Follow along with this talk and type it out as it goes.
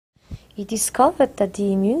he discovered that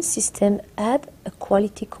the immune system had a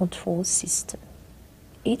quality control system.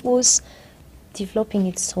 It was developing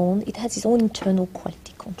its own, it has its own internal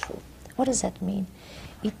quality control. What does that mean?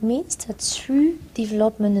 It means that through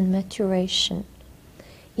development and maturation,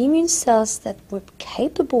 immune cells that were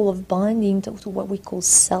capable of binding to what we call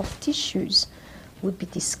self-tissues would be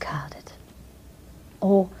discarded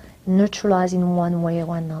or neutralized in one way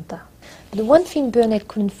or another. But the one thing Burnett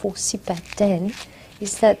couldn't foresee back then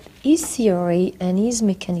is that his theory and his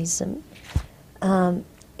mechanism is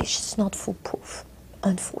just not foolproof.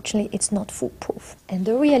 Unfortunately, it's not foolproof. And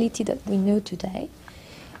the reality that we know today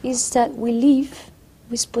is that we live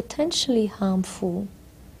with potentially harmful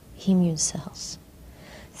immune cells.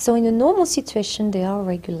 So in a normal situation, they are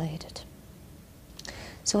regulated.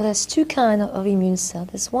 So there's two kinds of immune cells.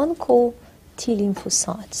 There's one called T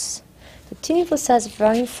lymphocytes. The T lymphocytes are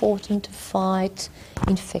very important to fight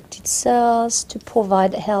infected cells, to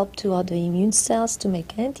provide help to other immune cells, to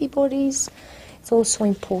make antibodies. It's also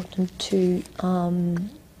important to,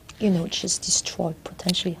 just destroy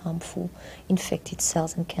potentially harmful infected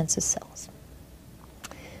cells and cancer cells.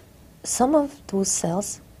 Some of those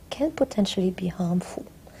cells can potentially be harmful.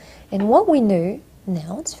 And what we know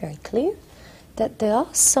now, it's very clear, that there are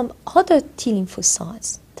some other T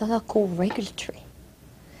lymphocytes that are called regulatory.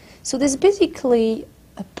 So there's basically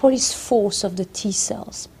a police force of the T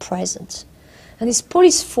cells present. And this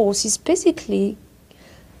police force is basically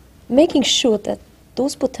making sure that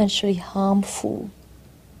those potentially harmful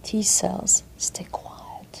T cells stay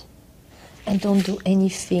quiet and don't do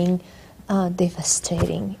anything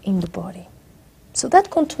devastating in the body. So that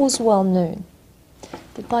control is well known.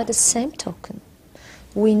 But by the same token,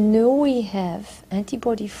 we know we have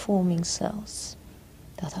antibody-forming cells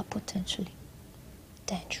that are potentially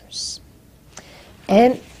dangerous.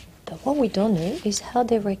 But what we don't know is how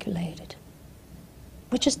they're regulated.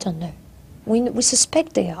 We just don't know. We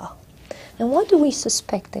suspect they are. And why do we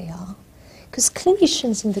suspect they are? Because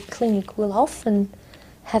clinicians in the clinic will often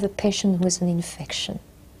have a patient with an infection.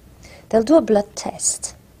 They'll do a blood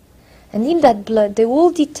test. And in that blood, they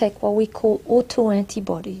will detect what we call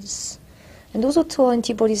autoantibodies. And those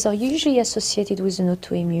autoantibodies are usually associated with an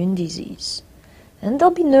autoimmune disease. And they'll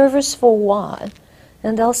be nervous for a while.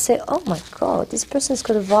 And they'll say, oh my God, this person's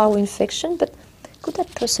got a viral infection, but could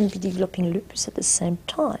that person be developing lupus at the same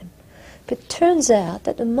time? But it turns out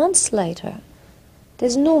that a month later,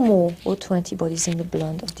 there's no more autoantibodies in the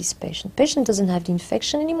blood of this patient. The patient doesn't have the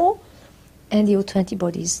infection anymore, and the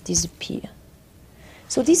autoantibodies disappear.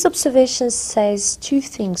 So this observation says two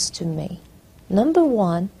things to me. Number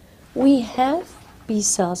one, we have B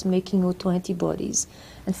cells making autoantibodies,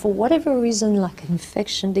 and for whatever reason, like an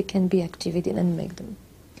infection, they can be activated and make them.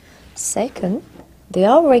 Second, they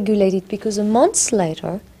are regulated because a month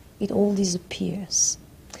later, it all disappears.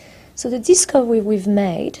 So the discovery we've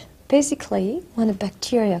made, basically, when a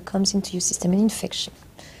bacteria comes into your system, an infection,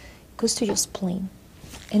 it goes to your spleen.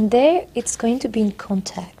 And there, it's going to be in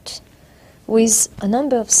contact with a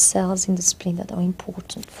number of cells in the spleen that are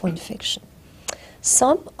important for infection.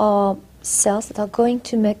 Some are cells that are going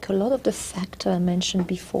to make a lot of the factor I mentioned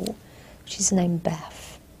before, which is named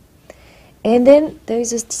BAF. And then there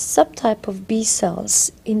is a subtype of B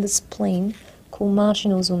cells in the spleen called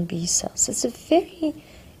marginal zone B cells. It's a very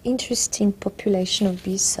interesting population of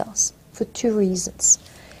B cells for two reasons.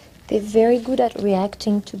 They're very good at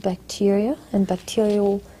reacting to bacteria and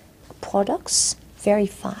bacterial products very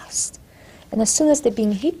fast. And as soon as they're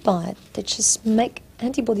being hit by it, they just make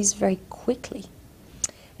antibodies very quickly.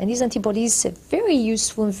 And these antibodies are very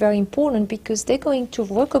useful and very important because they're going to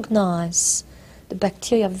recognize the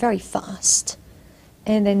bacteria very fast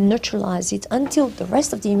and then neutralize it until the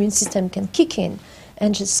rest of the immune system can kick in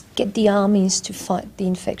and just get the armies to fight the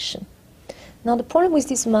infection. Now the problem with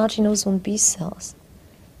these marginal zone B cells,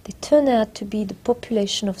 they turn out to be the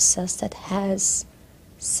population of cells that has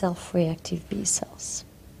self-reactive B cells.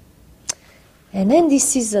 And then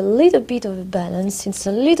this is a little bit of a balance, it's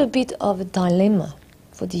a little bit of a dilemma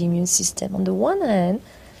for the immune system. On the one hand,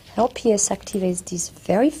 LPS activates this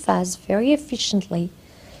very fast, very efficiently,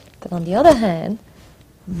 but on the other hand,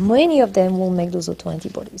 many of them will make those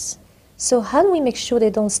autoantibodies. So how do we make sure they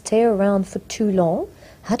don't stay around for too long?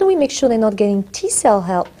 How do we make sure they're not getting T-cell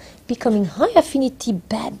help, becoming high-affinity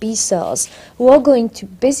bad B cells who are going to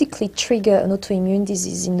basically trigger an autoimmune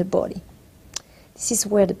disease in the body? This is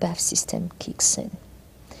where the BAF system kicks in.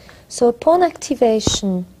 So upon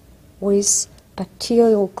activation with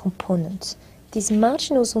bacterial components, these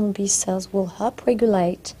marginal zone B cells will help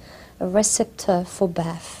regulate a receptor for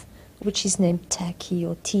BAF, which is named TACI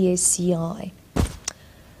or TACI.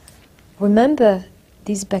 Remember,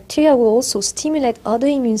 These bacteria will also stimulate other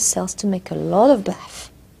immune cells to make a lot of BAF.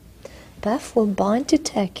 BAF will bind to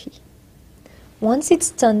Turkey. Once it's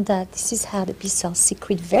done that, this is how the B cells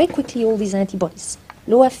secrete very quickly all these antibodies.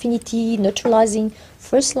 Low affinity, neutralizing,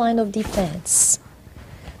 first line of defense.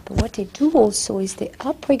 But what they do also is they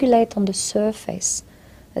upregulate on the surface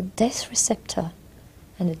a death receptor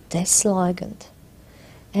and a death ligand.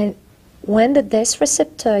 And when the death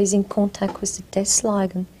receptor is in contact with the death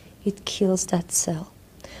ligand, it kills that cell.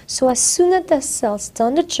 So as soon as that cell's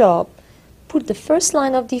done the job, put the first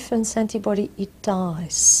line of defense antibody, it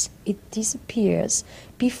dies. It disappears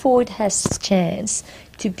before it has a chance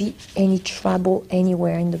to be any trouble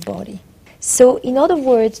anywhere in the body. So in other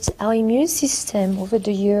words, our immune system over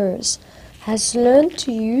the years has learned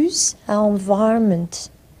to use our environment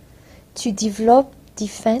to develop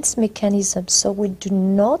defense mechanisms so we do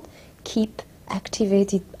not keep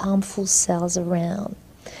activated harmful cells around.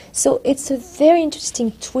 So it's a very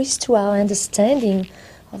interesting twist to our understanding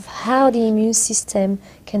of how the immune system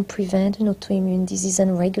can prevent an autoimmune disease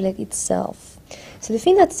and regulate itself. So the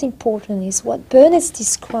thing that's important is what Burnett's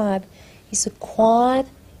described is acquired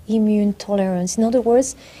immune tolerance. In other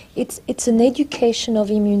words, it's an education of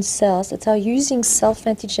immune cells that are using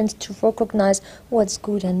self-antigens to recognize what's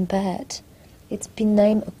good and bad. It's been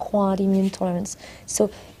named acquired immune tolerance. So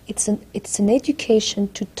it's an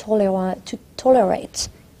education to tolerate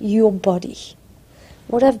your body.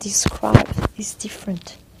 What I've described is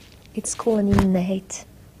different. It's called an innate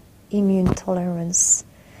immune tolerance.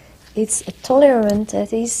 It's a tolerance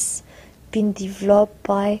that is being developed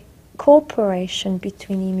by cooperation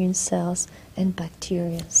between immune cells and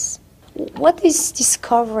bacteria. What this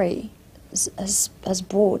discovery has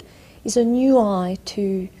brought is a new eye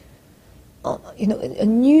to, a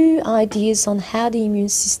new ideas on how the immune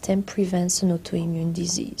system prevents an autoimmune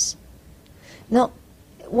disease. Now,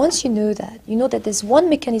 once you know that there's one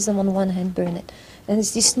mechanism on one hand, Burnett, and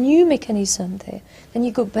there's this new mechanism there, then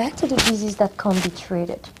you go back to the disease that can't be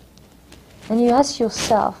treated. And you ask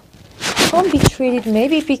yourself, can't be treated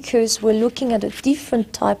maybe because we're looking at a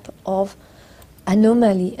different type of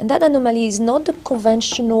anomaly. And that anomaly is not the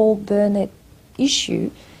conventional Burnett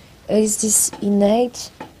issue, it's this innate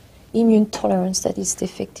immune tolerance that is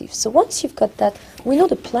defective. So once you've got that, we know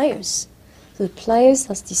the players. The players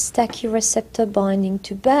has this Stachy receptor binding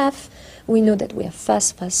to BAF. We know that we have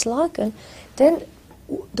fast ligand. Then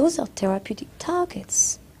those are therapeutic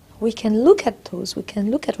targets. We can look at those. We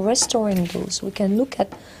can look at restoring those. We can look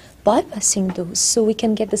at bypassing those so we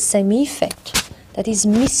can get the same effect that is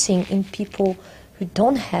missing in people who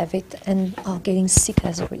don't have it and are getting sick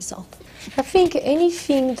as a result. I think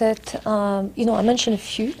anything that, I mentioned a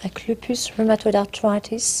few, like lupus, rheumatoid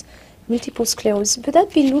arthritis, multiple sclerosis, but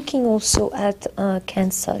I'd be looking also at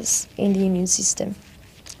cancers in the immune system,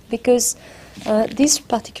 because this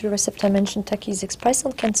particular receptor I mentioned, TACI, is expressed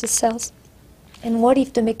on cancer cells. And what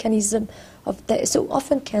if the mechanism of death? So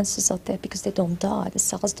often cancers are there because they don't die, the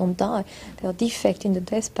cells don't die, they are defect in the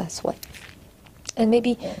death pathway. And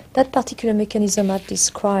maybe that particular mechanism I've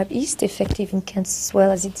described is defective in cancer as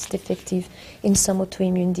well as it's defective in some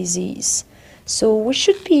autoimmune disease. So we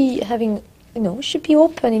should be having, we should be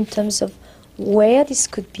open in terms of where this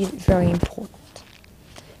could be very important,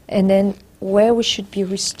 and then where we should be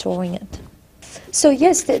restoring it. So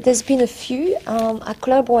yes, there's been a few. I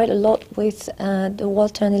collaborate a lot with the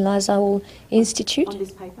Walter and Eliza Hall Institute. On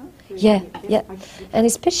this paper? Yeah. And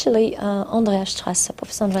especially Andreas Strasser,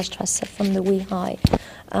 Professor Andreas Strasser from the WEHI,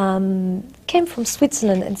 came from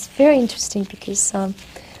Switzerland. And it's very interesting because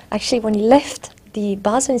actually when he left the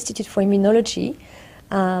Basel Institute for Immunology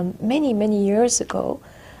many years ago,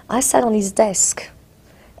 I sat on his desk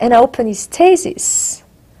and I opened his thesis.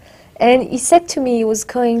 And he said to me he was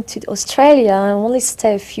going to Australia and only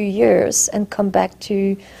stay a few years and come back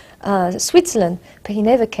to Switzerland, but he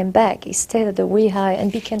never came back. He stayed at the WEHI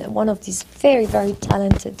and became one of these very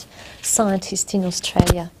talented scientists in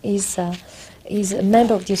Australia. He's a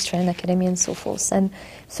member of the Australian Academy and so forth. And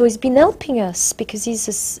so he's been helping us because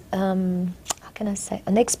he's an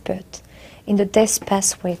expert in the death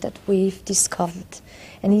pathway that we've discovered.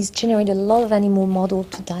 And he's generated a lot of animal models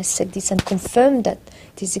to dissect this and confirm that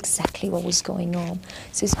this is exactly what was going on.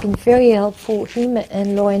 So it's been very helpful, him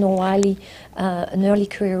and Lauren O'Reilly, an early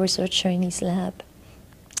career researcher in his lab.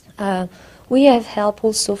 We have help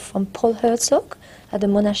also from Paul Herzog at the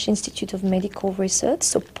Monash Institute of Medical Research.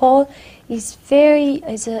 So Paul is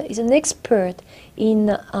an expert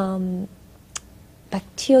in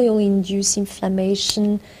bacterial-induced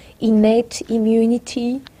inflammation, innate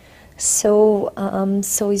immunity. So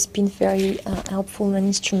he's been very helpful and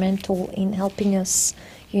instrumental in helping us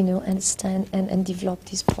understand and develop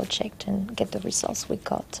this project and get the results we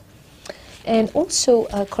got. And also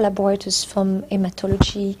collaborators from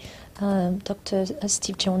hematology, Dr.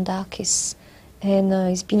 Steve Giandakis, and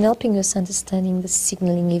he's been helping us understanding the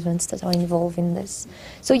signaling events that are involved in this.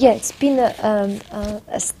 So yeah, it's been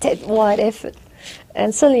a state-wide effort,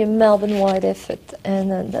 and certainly a Melbourne-wide effort,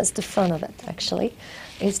 and that's the fun of it, actually,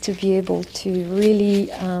 is to be able to really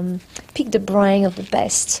pick the brain of the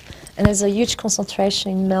best. And there's a huge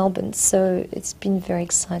concentration in Melbourne, so it's been very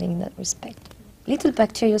exciting in that respect. Little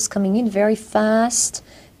bacteria coming in very fast.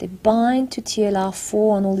 They bind to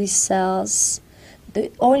TLR4 on all these cells.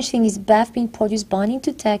 The orange thing is BAF being produced, binding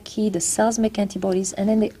to TACI. The cells make antibodies, and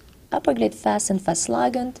then they upregulate fast and fast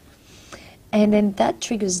ligand. And then that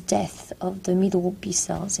triggers death of the middle B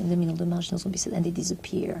cells in the middle, the marginal zone B cells, and they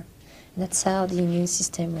disappear. And that's how the immune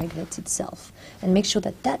system regulates itself. And make sure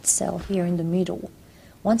that that cell here in the middle,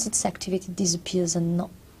 once it's activated, disappears and not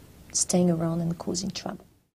staying around and causing trouble.